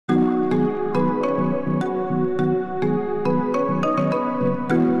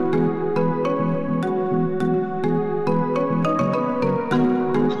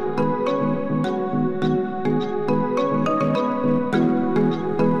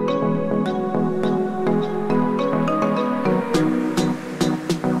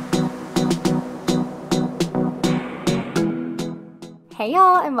Hey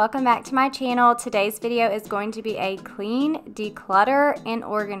y'all, and welcome back to my channel. Today's video is going to be a clean, declutter, and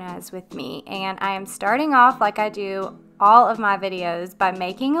organize with me. And I am starting off like I do all of my videos by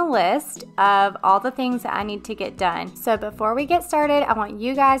making a list of all the things that I need to get done. So before we get started, I want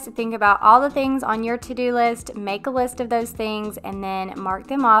you guys to think about all the things on your to-do list, make a list of those things, and then mark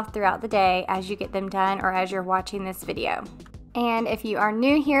them off throughout the day as you get them done or as you're watching this video. And if you are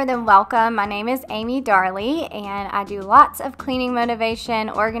new here, then welcome. My name is AMYDARLEY, and I do lots of cleaning motivation,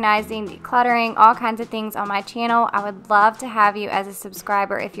 organizing, decluttering, all kinds of things on my channel. I would love to have you as a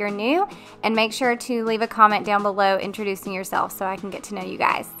subscriber if you're new, and make sure to leave a comment down below introducing yourself so I can get to know you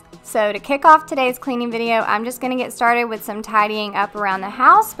guys. So to kick off today's cleaning video, I'm just going to get started with some tidying up around the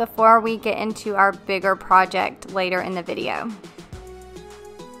house before we get into our bigger project later in the video.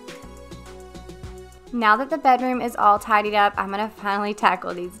 Now that the bedroom is all tidied up, I'm going to finally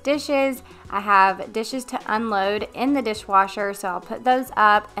tackle these dishes. I have dishes to unload in the dishwasher, so I'll put those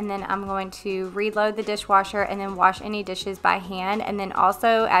up, and then I'm going to reload the dishwasher and then wash any dishes by hand. And then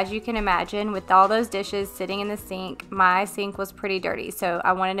also, as you can imagine, with all those dishes sitting in the sink, my sink was pretty dirty, so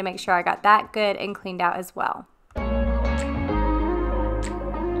I wanted to make sure I got that good and cleaned out as well.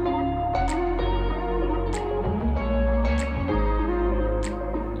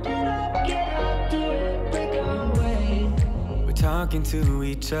 Talking to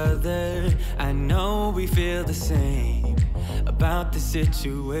each other, I know we feel the same about the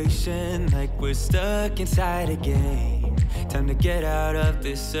situation, like we're stuck inside a game. Time to get out of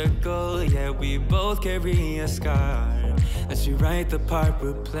this circle, yeah, we both carry a scar. Let's rewrite the part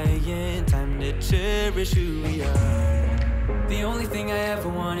we're playing, time to cherish who we are. The only thing I ever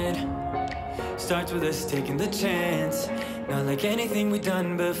wanted starts with us taking the chance, not like anything we've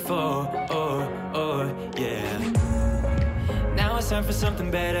done before, yeah. Now it's time for something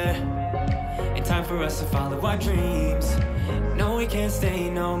better, and time for us to follow our dreams. No, we can't stay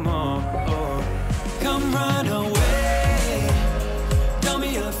no more. Come run away, don't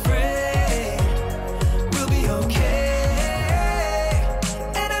be afraid, we'll be okay.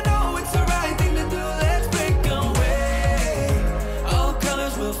 And I know it's the right thing to do, let's break away. All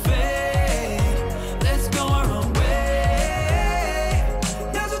colors will fade, let's go our own way.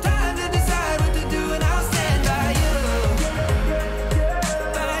 Now's the time to decide what to do, and I'll stand by you.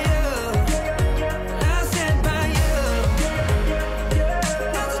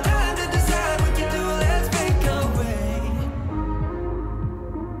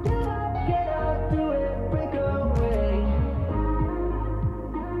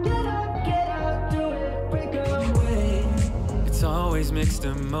 Mixed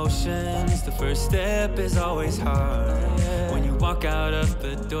emotions, the first step is always hard when you walk out of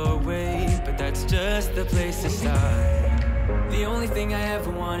the doorway, but that's just the place to start. The only thing I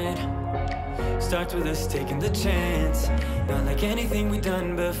ever wanted starts with us taking the chance, not like anything we've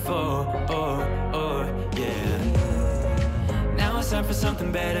done before, yeah. Now it's time for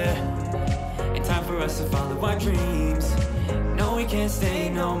something better, and time for us to follow our dreams. No, we can't stay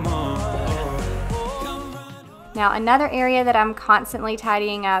no more. Now another area that I'm constantly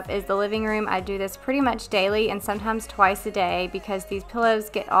tidying up is the living room. I do this pretty much daily and sometimes twice a day because these pillows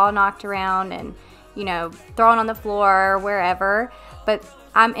get all knocked around and, you know, thrown on the floor or wherever. But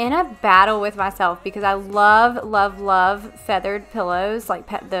I'm in a battle with myself because I love feathered pillows, like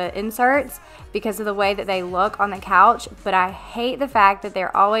the inserts, because of the way that they look on the couch. But I hate the fact that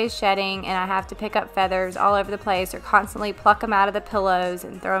they're always shedding and I have to pick up feathers all over the place or constantly pluck them out of the pillows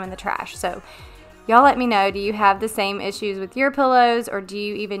and throw them in the trash. So y'all let me know, do you have the same issues with your pillows, or do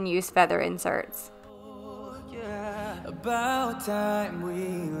you even use feather inserts? About time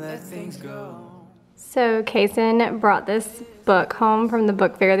we let things go. So Kaysen brought this book home from the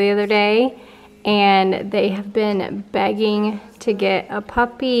book fair the other day, and they have been begging to get a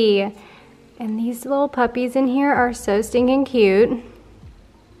puppy. And these little puppies in here are so stinking cute.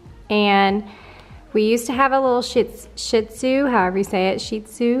 And we used to have a little Shih Tzu, however you say it, Shih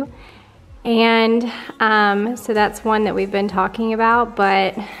Tzu. And so that's one that we've been talking about,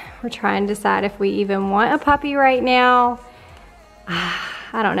 but we're trying to decide if we even want a puppy right now.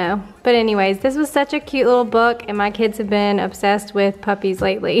 I don't know. But anyways, this was such a cute little book, and my kids have been obsessed with puppies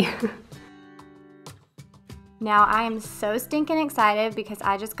lately. Now I am so stinking excited because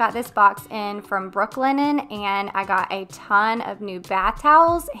I just got this box in from Brooklinen, and I got a ton of new bath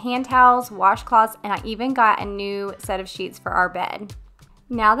towels, hand towels, washcloths, and I even got a new set of sheets for our bed.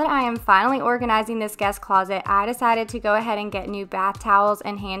 Now that I am finally organizing this guest closet, I decided to go ahead and get new bath towels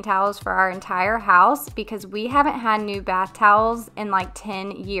and hand towels for our entire house because we haven't had new bath towels in like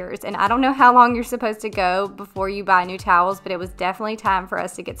 10 years. And I don't know how long you're supposed to go before you buy new towels, but it was definitely time for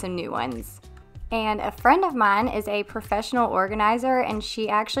us to get some new ones. And a friend of mine is a professional organizer, and she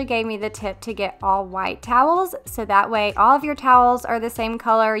actually gave me the tip to get all white towels, so that way all of your towels are the same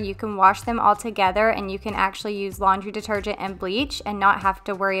color. You can wash them all together, and you can actually use laundry detergent and bleach and not have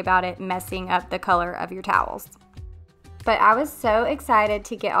to worry about it messing up the color of your towels. But I was so excited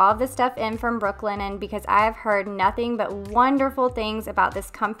to get all of this stuff in from Brooklinen because I have heard nothing but wonderful things about this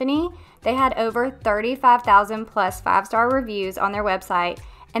company. They had over 35,000 plus 5-star reviews on their website.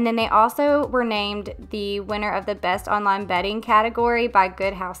 And then they also were named the winner of the Best Online Bedding category by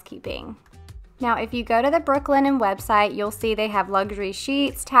Good Housekeeping. Now, if you go to the Brooklinen website, you'll see they have luxury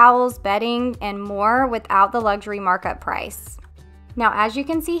sheets, towels, bedding, and more without the luxury markup price. Now, as you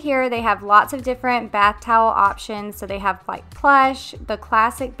can see here, they have lots of different bath towel options. So they have like plush, the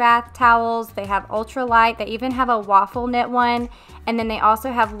classic bath towels, they have ultralight, they even have a waffle knit one, and then they also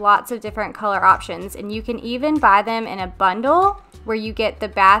have lots of different color options. And you can even buy them in a bundle where you get the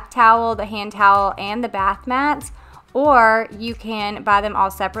bath towel, the hand towel, and the bath mats, or you can buy them all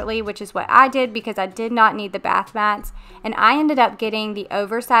separately, which is what I did because I did not need the bath mats. And I ended up getting the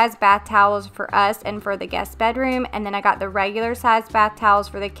oversized bath towels for us and for the guest bedroom, and then I got the regular sized bath towels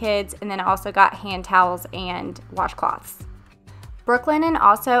for the kids, and then I also got hand towels and washcloths. Brooklinen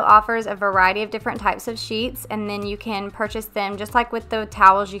also offers a variety of different types of sheets, and then you can purchase them just like with the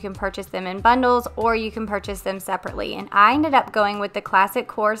towels. You can purchase them in bundles or you can purchase them separately, and I ended up going with the classic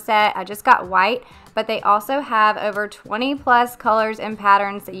core set. I just got white, but they also have over 20 plus colors and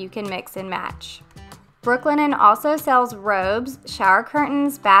patterns that you can mix and match. Brooklinen also sells robes, shower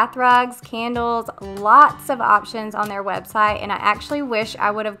curtains, bath rugs, candles, lots of options on their website, and I actually wish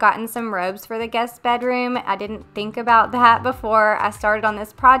I would have gotten some robes for the guest bedroom. I didn't think about that before I started on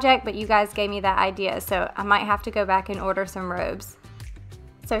this project, but you guys gave me that idea, so I might have to go back and order some robes.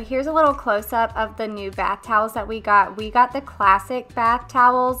 So here's a little close-up of the new bath towels that we got. We got the classic bath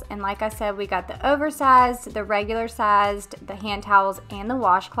towels, and like I said, we got the oversized, the regular sized, the hand towels, and the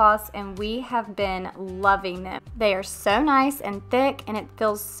washcloths, and we have been loving them. They are so nice and thick, and it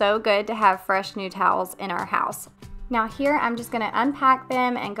feels so good to have fresh new towels in our house. Now here, I'm just gonna unpack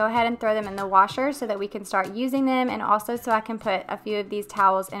them and go ahead and throw them in the washer so that we can start using them, and also so I can put a few of these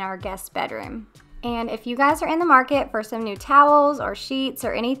towels in our guest bedroom. And if you guys are in the market for some new towels or sheets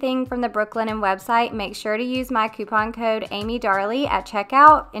or anything from the Brooklinen website, make sure to use my coupon code AMYDARLEY at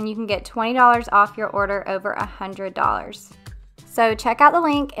checkout, and you can get $20 off your order over $100. So check out the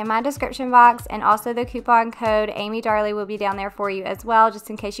link in my description box, and also the coupon code AMYDARLEY will be down there for you as well,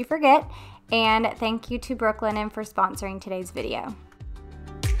 just in case you forget. And thank you to Brooklinen for sponsoring today's video.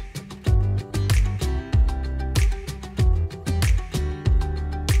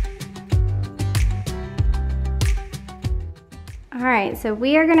 Alright, so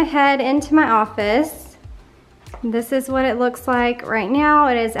we are going to head into my office. This is what it looks like right now.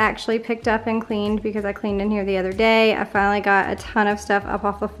 It is actually picked up and cleaned because I cleaned in here the other day. I finally got a ton of stuff up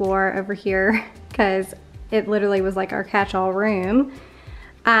off the floor over here because it literally was like our catch-all room.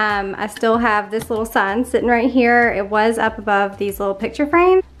 I still have this little sign sitting right here. It was up above these little picture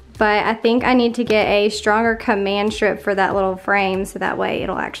frames, but I think I need to get a stronger command strip for that little frame so that way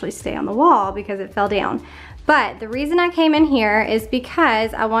it'll actually stay on the wall because it fell down. But the reason I came in here is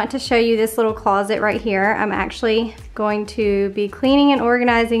because I want to show you this little closet right here. I'm actually going to be cleaning and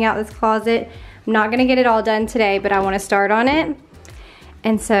organizing out this closet. I'm not gonna get it all done today, but I wanna start on it.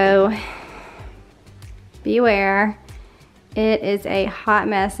 And so, beware, it is a hot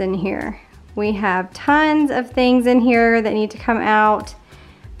mess in here. We have tons of things in here that need to come out,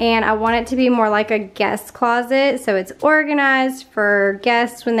 and I want it to be more like a guest closet, so it's organized for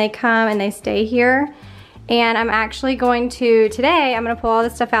guests when they come and they stay here. And I'm actually going to, today, I'm gonna pull all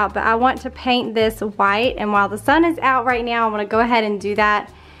this stuff out, but I want to paint this white, and while the sun is out right now, I'm gonna go ahead and do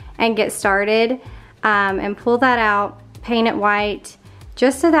that and get started, and pull that out, paint it white,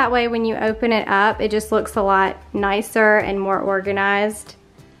 just so that way when you open it up, it just looks a lot nicer and more organized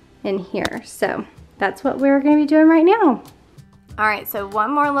in here. So that's what we're gonna be doing right now. Alright, so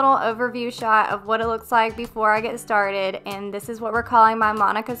one more little overview shot of what it looks like before I get started, and this is what we're calling my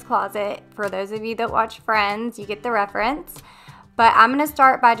Monica's closet. For those of you that watch Friends, you get the reference. But I'm going to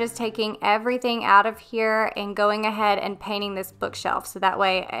start by just taking everything out of here and going ahead and painting this bookshelf so that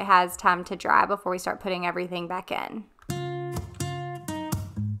way it has time to dry before we start putting everything back in.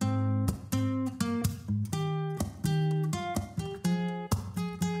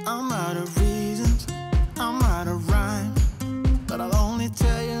 I'm out of reasons, I'm out of rhyme, but I'll only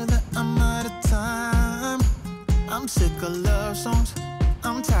tell you that I'm out of time. I'm sick of love songs,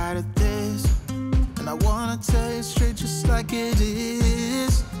 I'm tired of this, and I wanna tell you straight just like it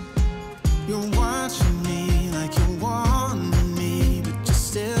is. You're watching me like you want me, but you're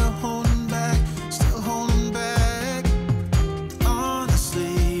still holding back.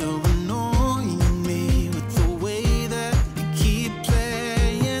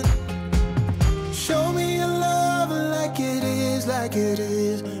 like it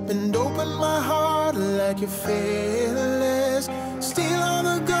is. Bend open my heart like you're fearless. Steal all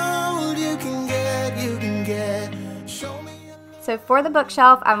the gold you can get. Show me. So for the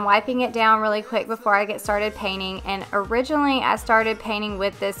bookshelf, I'm wiping it down really quick before I get started painting, and originally I started painting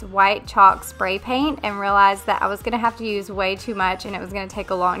with this white chalk spray paint and realized that I was going to have to use way too much and it was going to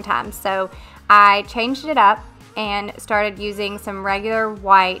take a long time. So I changed it up and started using some regular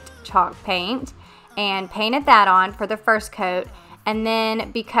white chalk paint and painted that on for the first coat. And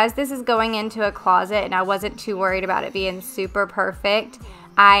then because this is going into a closet and I wasn't too worried about it being super perfect,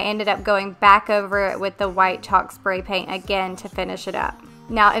 I ended up going back over it with the white chalk spray paint again to finish it up.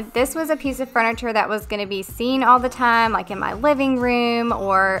 Now, if this was a piece of furniture that was going to be seen all the time, like in my living room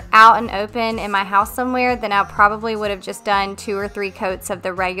or out and open in my house somewhere, then I probably would have just done 2 or 3 coats of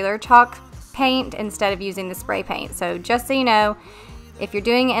the regular chalk paint instead of using the spray paint. So just so you know, if you're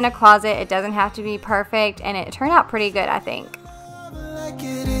doing it in a closet, it doesn't have to be perfect, and it turned out pretty good, I think.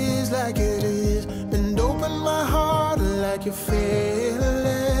 Like it is. Bend open my heart like you're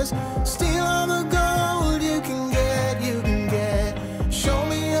fearless. Steal all the gold you can get. Show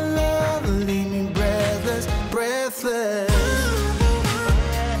me your love, leave me breathless.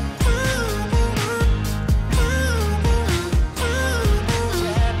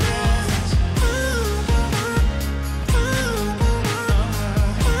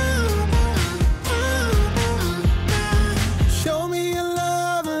 Show me your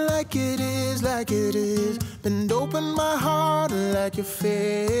love like it is. Bend open my heart like you're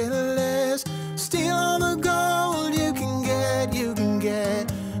fearless. Steal all the gold you can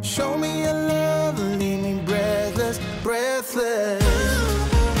get. Show me your love, leave me breathless.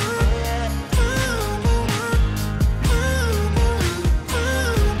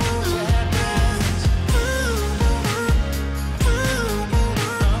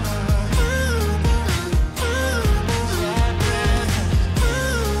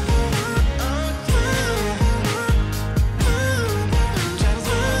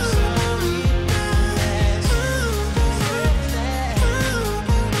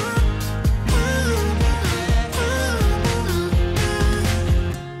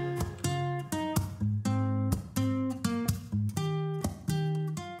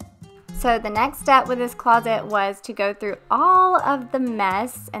 So the next step with this closet was to go through all of the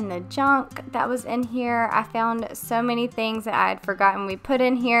mess and the junk that was in here. I found so many things that I had forgotten we put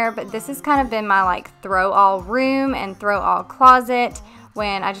in here, but this has kind of been my like throw all room and throw all closet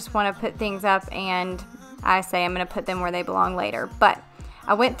when I just want to put things up and I say I'm going to put them where they belong later. But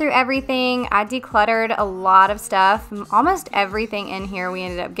I went through everything. I decluttered a lot of stuff. Almost everything in here we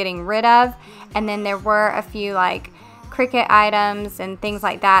ended up getting rid of, and then there were a few like Cricut items and things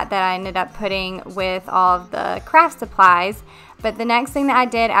like that I ended up putting with all of the craft supplies. But the next thing that I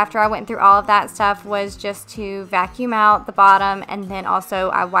did after I went through all of that stuff was just to vacuum out the bottom, and then also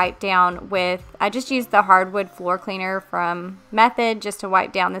I wiped down with, I just used the hardwood floor cleaner from Method just to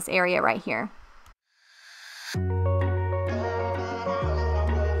wipe down this area right here.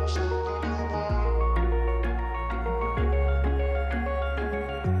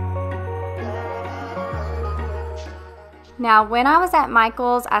 Now, when I was at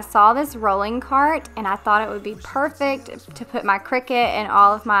Michael's, I saw this rolling cart and I thought it would be perfect to put my Cricut and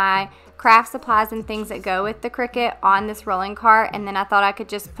all of my craft supplies and things that go with the Cricut on this rolling cart, and then I thought I could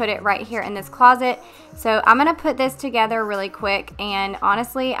just put it right here in this closet. So I'm going to put this together really quick, and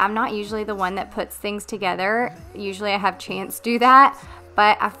honestly, I'm not usually the one that puts things together. Usually I have Chance do that,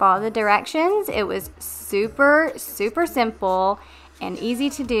 but I followed the directions. It was super simple and easy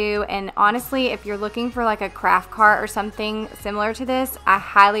to do, and honestly, if you're looking for like a craft cart or something similar to this, I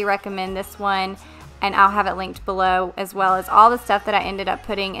highly recommend this one, and I'll have it linked below, as well as all the stuff that I ended up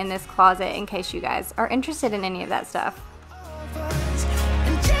putting in this closet in case you guys are interested in any of that stuff.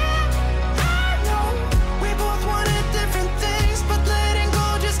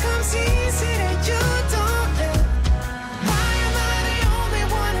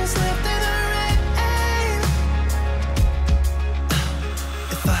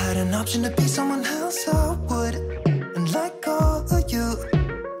 An option to be someone else, I would, and let go of you.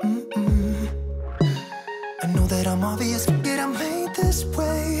 I know that I'm obvious, forget I made this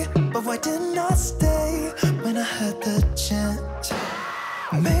way, but why didn't I stay when I had the chance?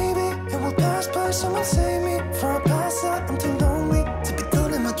 Maybe it will pass by, someone save me for a pass out. I'm too lonely to be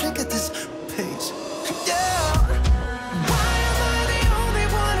done my drink at this page. Yeah.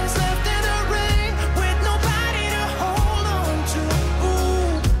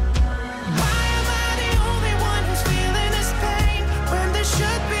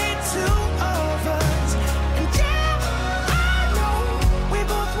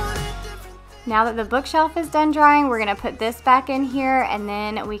 now that the bookshelf is done drying, we're gonna put this back in here and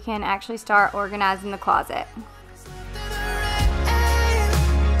then we can actually start organizing the closet.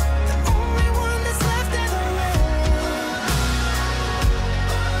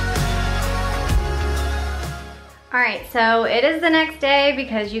 Alright, so it is the next day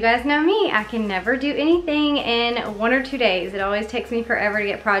because you guys know me. I can never do anything in 1 or 2 days. It always takes me forever to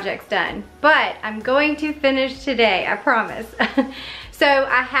get projects done. But I'm going to finish today, I promise. So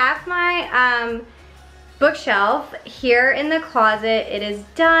I have my bookshelf here in the closet. It is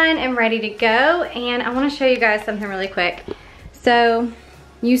done and ready to go. And I want to show you guys something really quick. So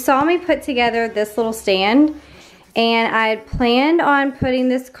you saw me put together this little stand. And I had planned on putting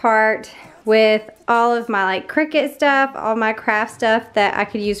this cart with all of my like Cricut stuff, all my craft stuff that I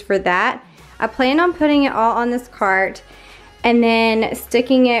could use for that. I plan on putting it all on this cart and then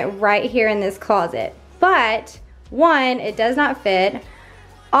sticking it right here in this closet. But one, it does not fit.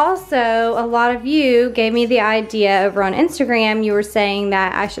 Also, a lot of you gave me the idea over on Instagram. You were saying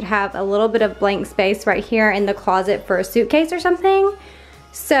that I should have a little bit of blank space right here in the closet for a suitcase or something.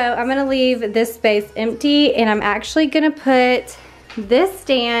 So I'm gonna leave this space empty and I'm actually gonna put this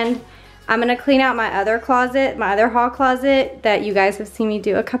stand. I'm gonna clean out my other closet, my other hall closet that you guys have seen me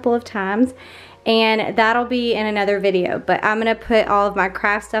do a couple of times, and that'll be in another video. But I'm gonna put all of my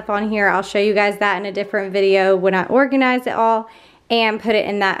craft stuff on here. I'll show you guys that in a different video when I organize it all and put it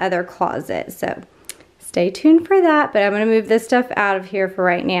in that other closet. So stay tuned for that, but I'm gonna move this stuff out of here for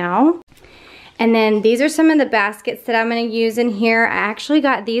right now. And then these are some of the baskets that I'm gonna use in here. I actually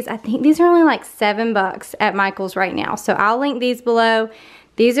got these, I think these are only like $7 at Michael's right now. So I'll link these below.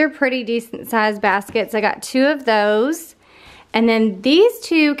 These are pretty decent sized baskets. I got 2 of those. And then these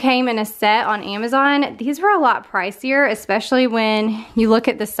 2 came in a set on Amazon. These were a lot pricier, especially when you look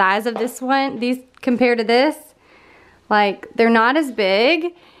at the size of this one. These compared to this, like they're not as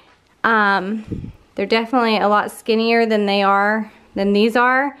big. They're definitely a lot skinnier than these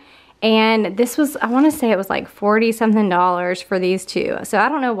are. And this was, I wanna say it was like $40 something for these 2. So I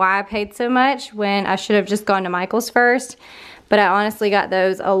don't know why I paid so much when I should have just gone to Michael's first. But I honestly got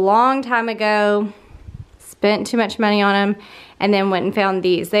those a long time ago, spent too much money on them, and then went and found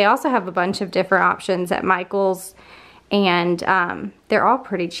these. They also have a bunch of different options at Michael's, and they're all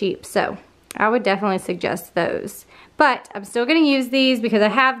pretty cheap. So I would definitely suggest those. But I'm still gonna use these because I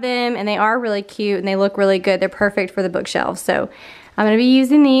have them, and they are really cute, and they look really good. They're perfect for the bookshelf. So I'm gonna be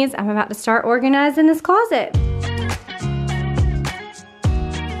using these. I'm about to start organizing this closet.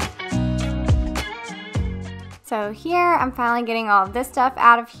 So here, I'm finally getting all of this stuff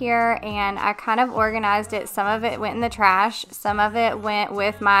out of here, and I kind of organized it. Some of it went in the trash. Some of it went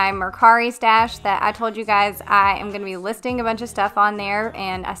with my Mercari stash that I told you guys I am going to be listing a bunch of stuff on there,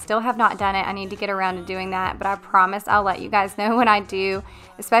 and I still have not done it. I need to get around to doing that, but I promise I'll let you guys know when I do,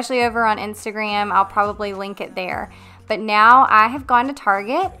 especially over on Instagram. I'll probably link it there. But now I have gone to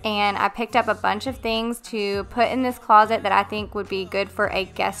Target and I picked up a bunch of things to put in this closet that I think would be good for a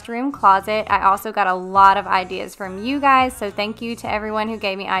guest room closet. I also got a lot of ideas from you guys, so thank you to everyone who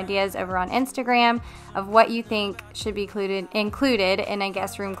gave me ideas over on Instagram of what you think should be included in a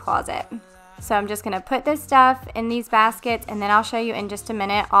guest room closet. So I'm just going to put this stuff in these baskets, and then I'll show you in just a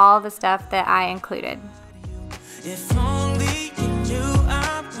minute all the stuff that I included. If only you knew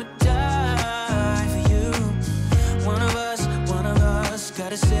I would die for you. One of us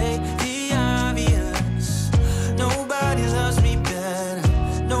gotta say the obvious. Nobody loves me better.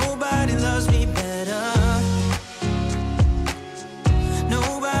 Nobody loves me better.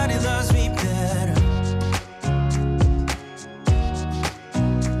 Nobody loves me better.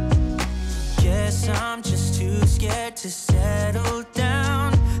 Guess I'm just too scared to settle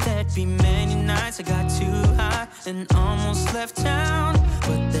down. There'd be many nights I got too high and almost left town.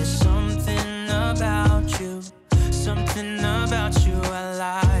 But there's something about you. Something about you I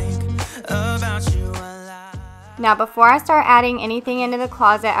like, about you I like. Now before I start adding anything into the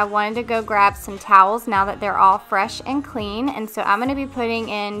closet, I wanted to go grab some towels now that they're all fresh and clean. And so I'm going to be putting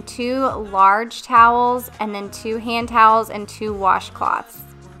in 2 large towels and then 2 hand towels and 2 washcloths.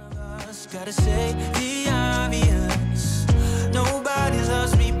 Gotta say the obvious. Nobody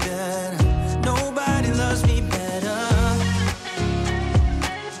loves me better. Nobody loves me better.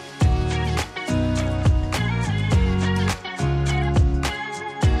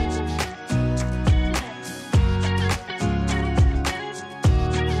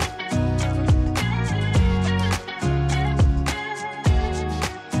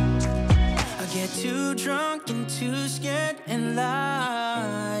 Too drunk and too scared and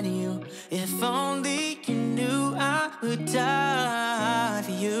lie to you. If only you knew I would die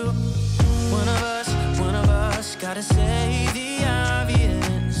for you. One of us gotta say the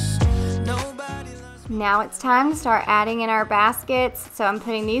obvious. Nobody Now it's time to start adding in our baskets. So I'm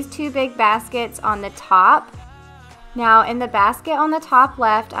putting these 2 big baskets on the top. Now in the basket on the top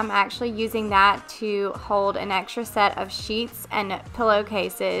left, I'm actually using that to hold an extra set of sheets and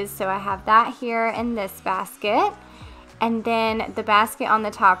pillowcases. So I have that here in this basket. And then the basket on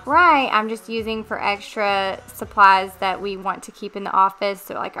the top right, I'm just using for extra supplies that we want to keep in the office.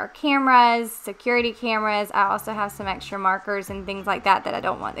 So like our cameras, security cameras. I also have some extra markers and things like that that I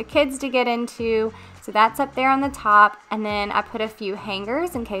don't want the kids to get into. So that's up there on the top. And then I put a few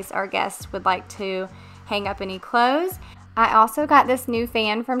hangers in case our guests would like to hang up any clothes. I also got this new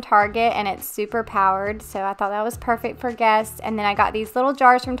fan from Target and it's super powered, so I thought that was perfect for guests. And then I got these little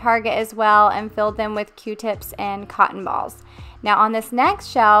jars from Target as well and filled them with Q-tips and cotton balls. Now on this next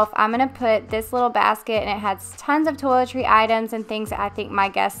shelf, I'm going to put this little basket, and it has tons of toiletry items and things that I think my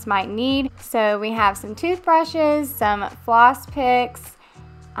guests might need. So we have some toothbrushes, some floss picks,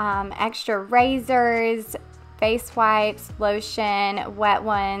 extra razors, face wipes, lotion, wet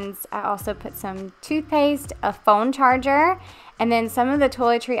ones. I also put some toothpaste, a phone charger, and then some of the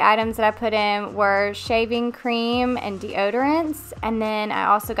toiletry items that I put in were shaving cream and deodorants. And then I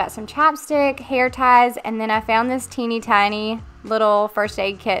also got some chapstick, hair ties, and then I found this teeny tiny little first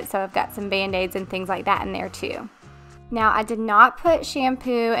aid kit, so I've got some band-aids and things like that in there too. Now I did not put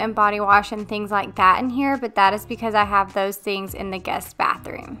shampoo and body wash and things like that in here, but that is because I have those things in the guest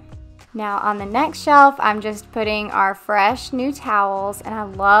bathroom. Now on the next shelf, I'm just putting our fresh new towels, and I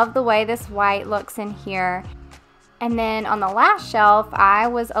love the way this white looks in here. And then on the last shelf, I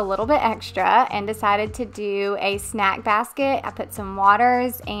was a little bit extra and decided to do a snack basket. I put some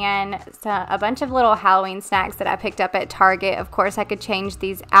waters and a bunch of little Halloween snacks that I picked up at Target. Of course, I could change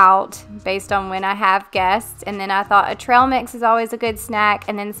these out based on when I have guests. And then I thought a trail mix is always a good snack.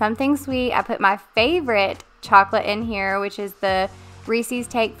 And then something sweet, I put my favorite chocolate in here, which is the Reese's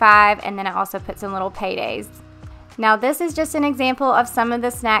Take 5, and then I also put some little paydays. Now this is just an example of some of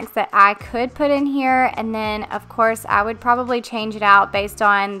the snacks that I could put in here, and then of course I would probably change it out based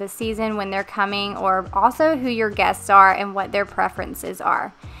on the season when they're coming, or also who your guests are and what their preferences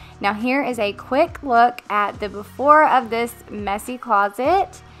are. Now here is a quick look at the before of this messy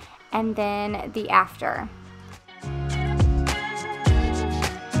closet and then the after.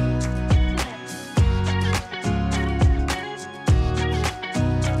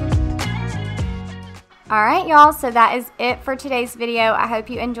 Alright y'all, so that is it for today's video. I hope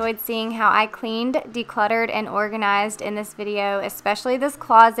you enjoyed seeing how I cleaned, decluttered, and organized in this video, especially this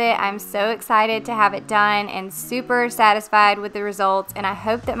closet. I'm so excited to have it done and super satisfied with the results, and I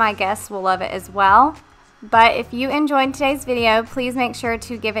hope that my guests will love it as well. But if you enjoyed today's video, please make sure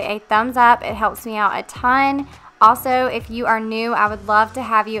to give it a thumbs up. It helps me out a ton. Also, if you are new, I would love to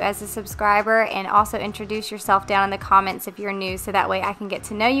have you as a subscriber, and also introduce yourself down in the comments if you're new, so that way I can get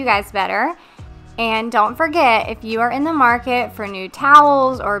to know you guys better. And don't forget, if you are in the market for new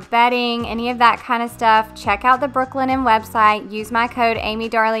towels or bedding, any of that kind of stuff, check out the Brooklinen website. Use my code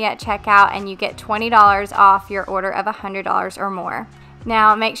AMYDARLEY at checkout and you get $20 off your order of $100 or more.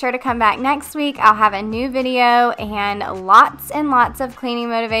 Now make sure to come back next week. I'll have a new video and lots of cleaning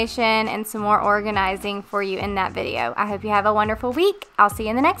motivation and some more organizing for you in that video. I hope you have a wonderful week. I'll see you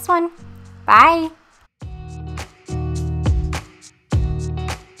in the next one. Bye!